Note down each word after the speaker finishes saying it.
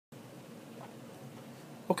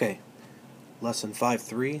Okay, lesson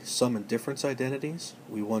 5.3, sum and difference identities.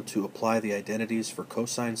 We want to apply the identities for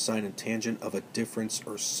cosine, sine, and tangent of a difference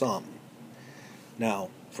or sum. Now,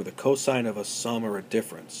 for the cosine of a sum or a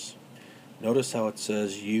difference, notice how it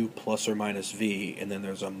says u plus or minus v, and then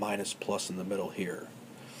there's a minus plus in the middle here.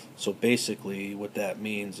 So basically what that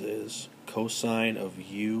means is cosine of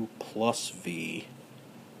u plus v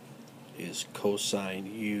is cosine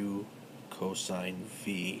u cosine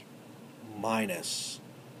v minus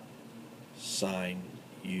sine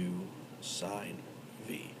u sine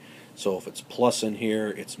v. So if it's plus in here,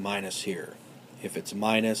 it's minus here. If it's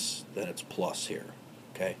minus, then it's plus here.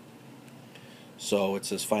 Okay? So it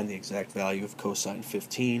says find the exact value of cosine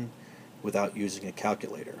 15 without using a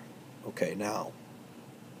calculator. Okay, now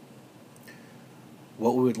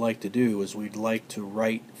what we would like to do is we'd like to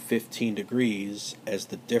write 15 degrees as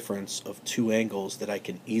the difference of two angles that I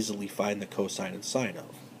can easily find the cosine and sine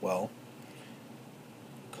of. Well,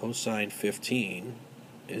 cosine 15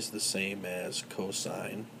 is the same as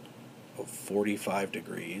cosine of 45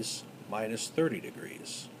 degrees minus 30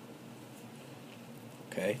 degrees.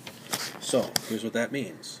 Okay, so here's what that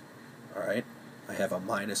means. Alright, I have a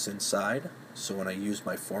minus inside, so when I use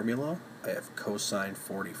my formula, I have cosine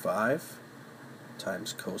 45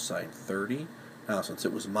 times cosine 30. Now, since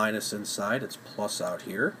it was minus inside, it's plus out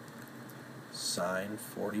here. Sine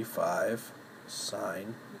 45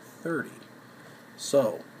 sine 30.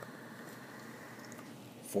 So,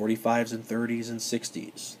 45s and 30s and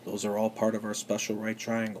 60s, those are all part of our special right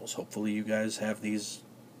triangles. Hopefully you guys have these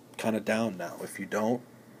kind of down now. If you don't,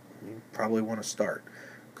 you probably want to start.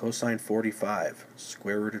 Cosine 45,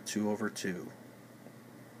 square root of 2 over 2.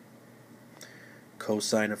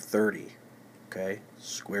 Cosine of 30, okay,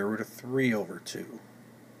 square root of 3 over 2.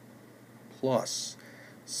 Plus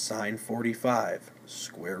sine 45,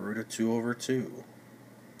 square root of 2 over 2.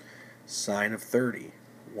 Sine of 30,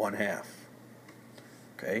 1/2.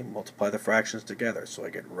 Okay, multiply the fractions together, so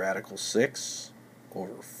I get radical 6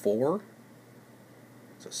 over 4.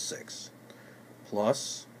 It's a 6.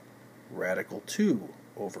 Plus radical 2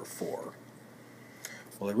 over 4.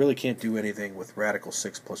 Well, I really can't do anything with radical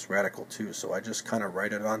 6 plus radical 2, so I just kind of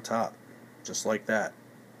write it on top, just like that.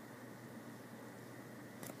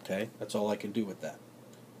 Okay, that's all I can do with that.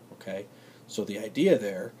 Okay, so the idea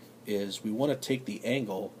there is we want to take the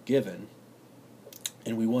angle given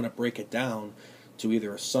and we want to break it down to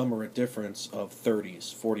either a sum or a difference of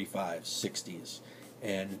 30s, 45s, 60s,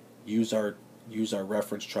 and use our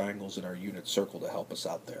reference triangles and our unit circle to help us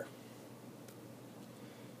out there.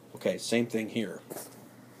 Okay, same thing here,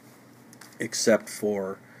 except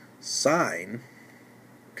for sine,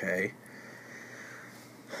 okay,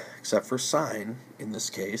 except for sine, in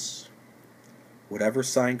this case, whatever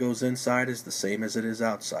sign goes inside is the same as it is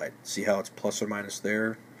outside. See how it's plus or minus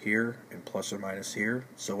there, here, and plus or minus here?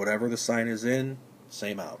 So whatever the sign is in,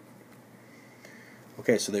 same out.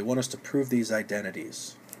 Okay, so they want us to prove these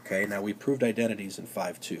identities. Okay, now we proved identities in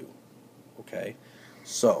 5.2. Okay,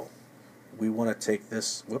 so we want to take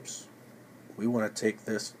this, we want to take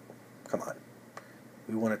this,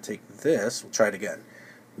 we want to take this, we'll try it again.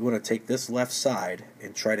 We want to take this left side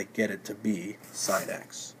and try to get it to be sine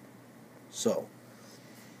x. So,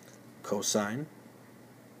 cosine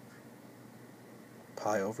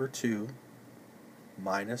pi over 2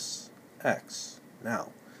 minus x.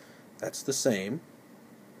 Now, that's the same,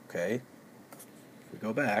 okay, if we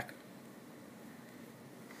go back,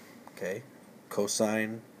 okay,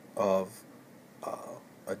 cosine of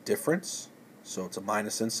a difference, so it's a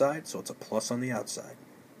minus inside, so it's a plus on the outside.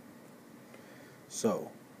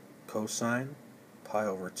 So, cosine pi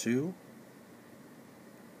over 2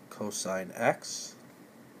 cosine x,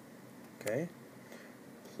 okay,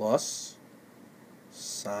 plus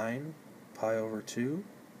sine pi over 2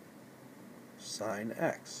 sine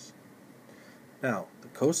x. Now, the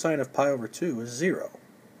cosine of pi over 2 is 0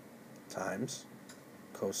 times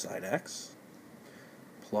cosine x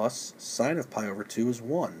plus sine of pi over 2 is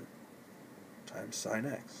 1 times sine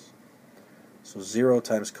x. So 0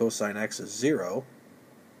 times cosine x is 0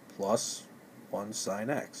 plus 1 sine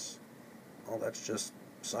x. Well, that's just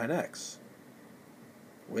sine x,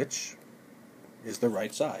 which is the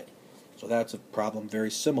right side. So that's a problem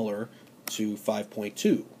very similar to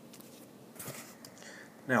 5.2.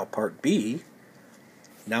 Now part B,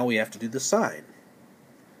 now we have to do the sine.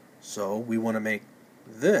 So we want to make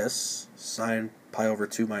this sine pi over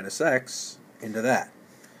 2 minus x into that.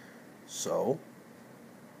 So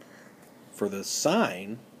for the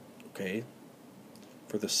sine, okay,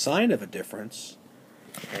 for the sine of a difference,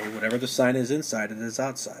 okay, whatever the sign is inside, it is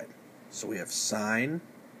outside. So we have sine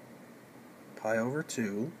pi over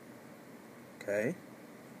 2, okay,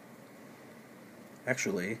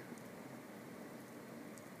 Actually,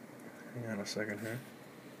 hang on a second here.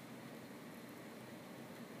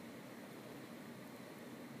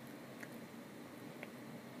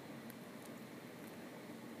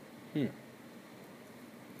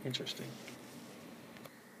 Interesting.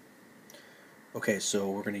 Okay, so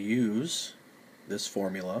we're going to use this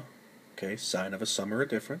formula, okay, sine of a sum or a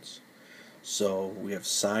difference. So we have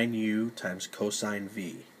sine u times cosine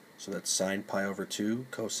v. So that's sine pi over 2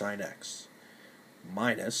 cosine x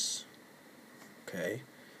minus, okay,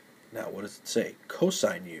 now what does it say?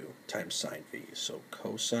 Cosine u times sine v. So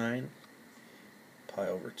cosine pi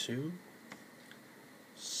over 2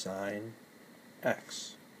 sine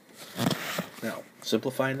x. Now,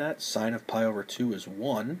 simplifying that, sine of pi over 2 is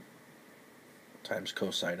 1 times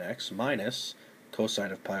cosine x minus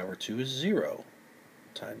cosine of pi over 2 is 0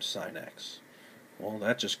 times sine x. Well,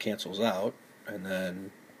 that just cancels out, and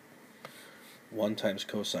then 1 times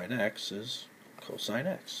cosine x is cosine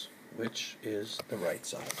x, which is the right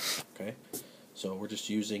side. Okay, so we're just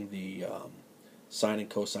using the sine and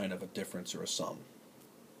cosine of a difference or a sum.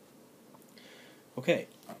 Okay,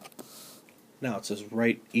 now it says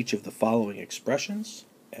write each of the following expressions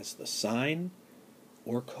as the sine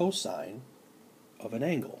or cosine of an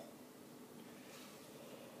angle.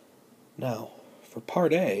 Now, for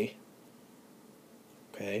part A,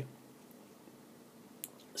 okay,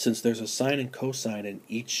 since there's a sine and cosine in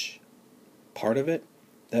each part of it,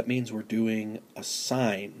 that means we're doing a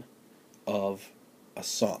sine of a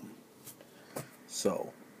sum.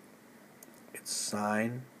 So, it's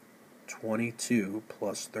sine 22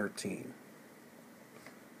 plus 13.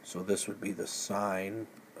 So this would be the sine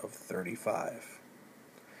of 35.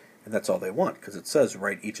 And that's all they want, because it says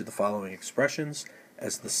write each of the following expressions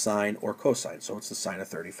as the sine or cosine. So it's the sine of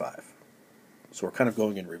 35. So we're kind of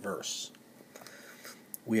going in reverse.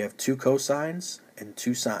 We have 2 cosines and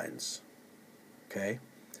 2 sines. Okay?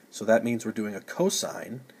 So that means we're doing a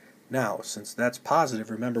cosine. Now, since that's positive,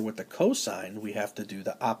 remember with the cosine, we have to do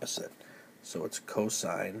the opposite. So it's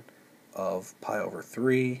cosine of pi over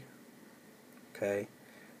 3, okay,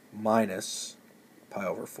 minus pi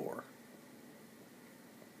over 4.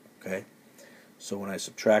 Okay? So when I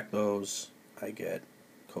subtract those, I get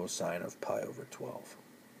cosine of pi over 12.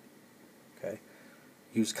 Okay?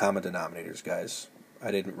 Use common denominators, guys.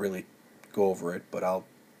 I didn't really go over it, but I'll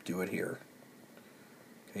do it here.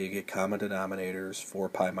 Okay, you get common denominators. 4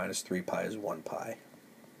 pi minus 3 pi is 1 pi.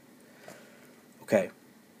 Okay.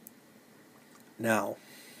 Now,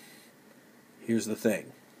 here's the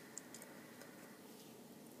thing.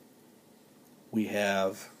 We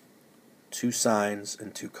have 2 sines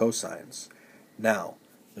and 2 cosines. Now,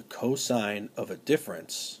 the cosine of a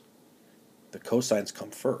difference, the cosines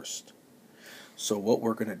come first. So what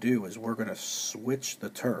we're going to do is we're going to switch the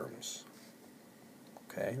terms.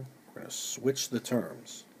 Okay? We're going to switch the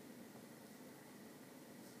terms.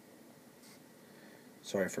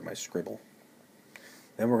 Sorry for my scribble.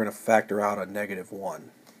 Then we're going to factor out a negative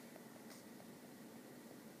 1.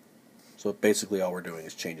 So basically all we're doing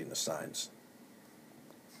is changing the signs.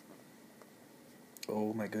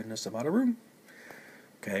 Oh my goodness, I'm out of room.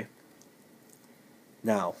 Okay.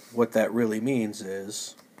 Now, what that really means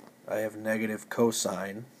is I have negative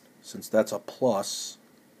cosine, since that's a plus,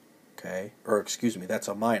 okay, or excuse me, that's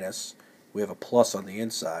a minus. We have a plus on the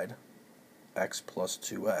inside, x plus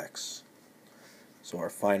 2x. So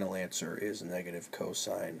our final answer is negative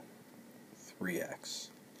cosine 3x.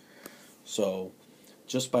 So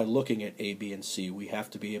just by looking at A, B, and C, we have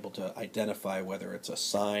to be able to identify whether it's a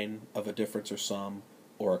sine of a difference or sum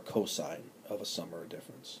or a cosine of a sum or a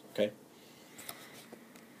difference. Okay?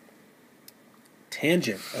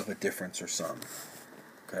 Tangent of a difference or sum.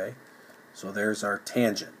 Okay? So there's our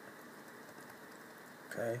tangent.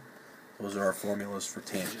 Okay? Those are our formulas for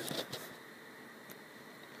tangent.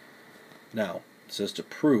 Now, it says to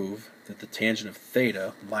prove that the tangent of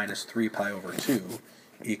theta minus 3 pi over 2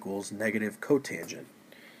 equals negative cotangent.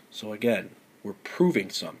 So again, we're proving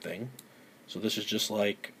something. So this is just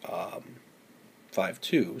like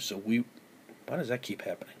 5-2. So why does that keep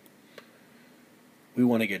happening? We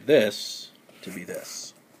want to get this to be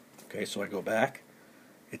this. Okay, so I go back.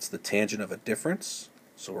 It's the tangent of a difference.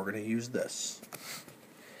 So we're going to use this.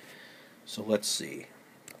 So let's see.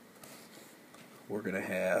 We're going to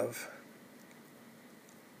have...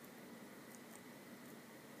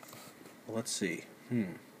 Let's see.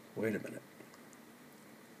 Wait a minute.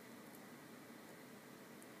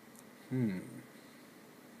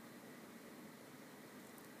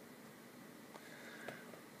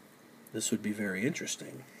 This would be very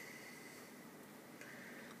interesting.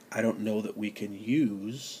 I don't know that we can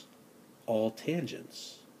use all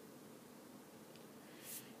tangents,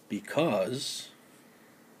 because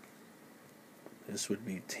this would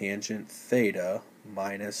be tangent theta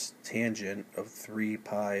minus tangent of 3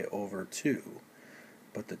 pi over 2.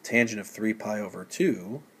 But the tangent of 3 pi over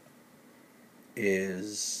 2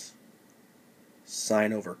 is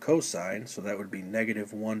sine over cosine, so that would be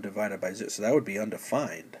negative 1 divided by 0. So that would be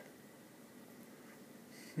undefined.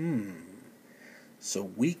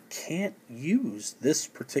 So we can't use this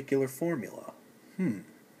particular formula.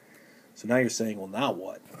 So now you're saying, well, now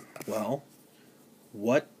what? Well,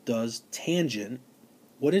 what is tangent?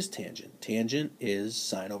 Tangent is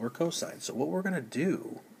sine over cosine. So what we're going to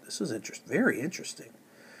do, this is very interesting.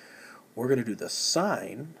 We're going to do the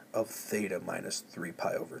sine of theta minus 3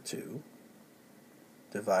 pi over 2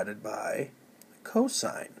 divided by the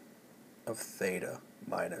cosine of theta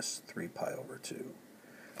minus 3 pi over 2.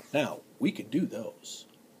 Now, we can do those,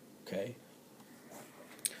 okay?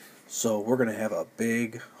 So we're going to have a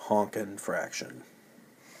big honkin' fraction,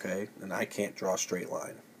 okay? And I can't draw a straight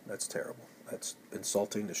line. That's terrible. That's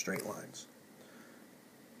insulting to straight lines.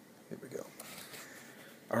 Here we go.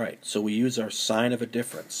 All right, so we use our sign of a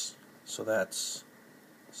difference. So that's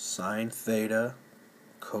sine theta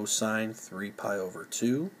cosine 3 pi over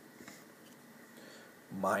 2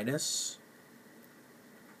 minus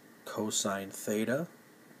cosine theta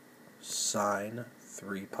sine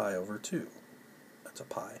 3 pi over 2. That's a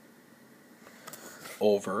pi.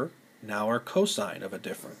 Over, now our cosine of a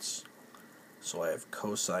difference. So I have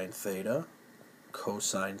cosine theta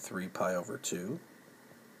cosine 3 pi over 2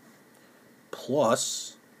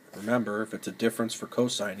 plus, remember, if it's a difference for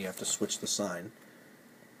cosine, you have to switch the sign.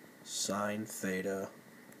 Sine theta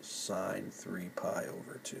sine 3 pi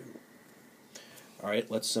over 2. All right,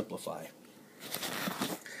 let's simplify.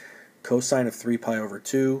 Cosine of 3 pi over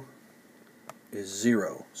 2 is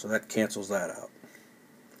 0, so that cancels that out.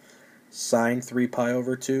 Sine 3 pi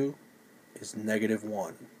over 2 is negative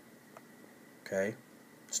 1. Okay,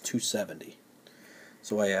 it's 270.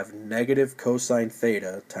 So I have negative cosine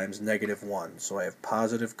theta times negative 1. So I have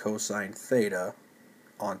positive cosine theta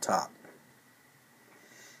on top.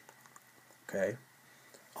 Okay,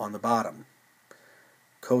 on the bottom,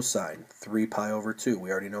 cosine 3 pi over 2.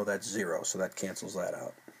 We already know that's 0, so that cancels that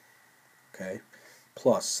out. Okay,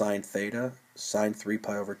 plus sine theta, sine 3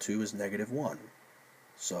 pi over 2 is negative 1.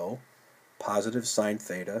 So positive sine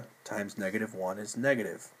theta times negative 1 is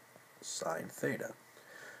negative sine theta.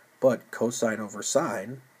 But cosine over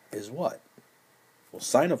sine is what? Well,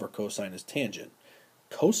 sine over cosine is tangent.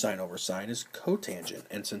 Cosine over sine is cotangent.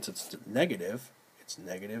 And since it's negative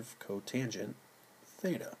cotangent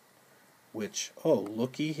theta. Which, oh,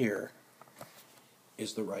 looky here,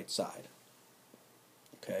 is the right side.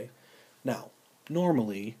 Okay? Now,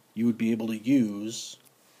 normally, you would be able to use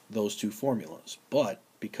those two formulas. But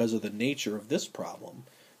because of the nature of this problem,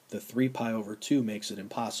 the 3 pi over 2 makes it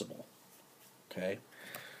impossible. Okay?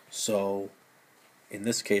 So, in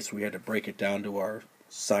this case, we had to break it down to our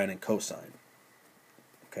sine and cosine.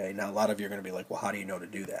 Okay, now a lot of you are going to be like, well, how do you know to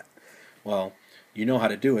do that? Well, you know how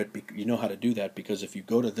to do it. You know how to do that because if you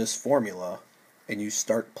go to this formula and you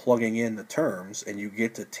start plugging in the terms and you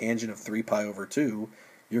get to tangent of 3 pi over 2,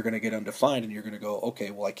 you're going to get undefined and you're going to go,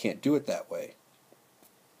 okay, well, I can't do it that way.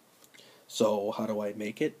 So how do I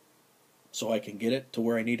make it so I can get it to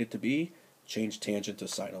where I need it to be? Change tangent to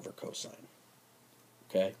sine over cosine.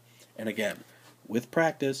 Okay, and again, with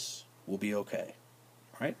practice, we'll be okay.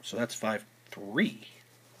 All right, so that's 5.3.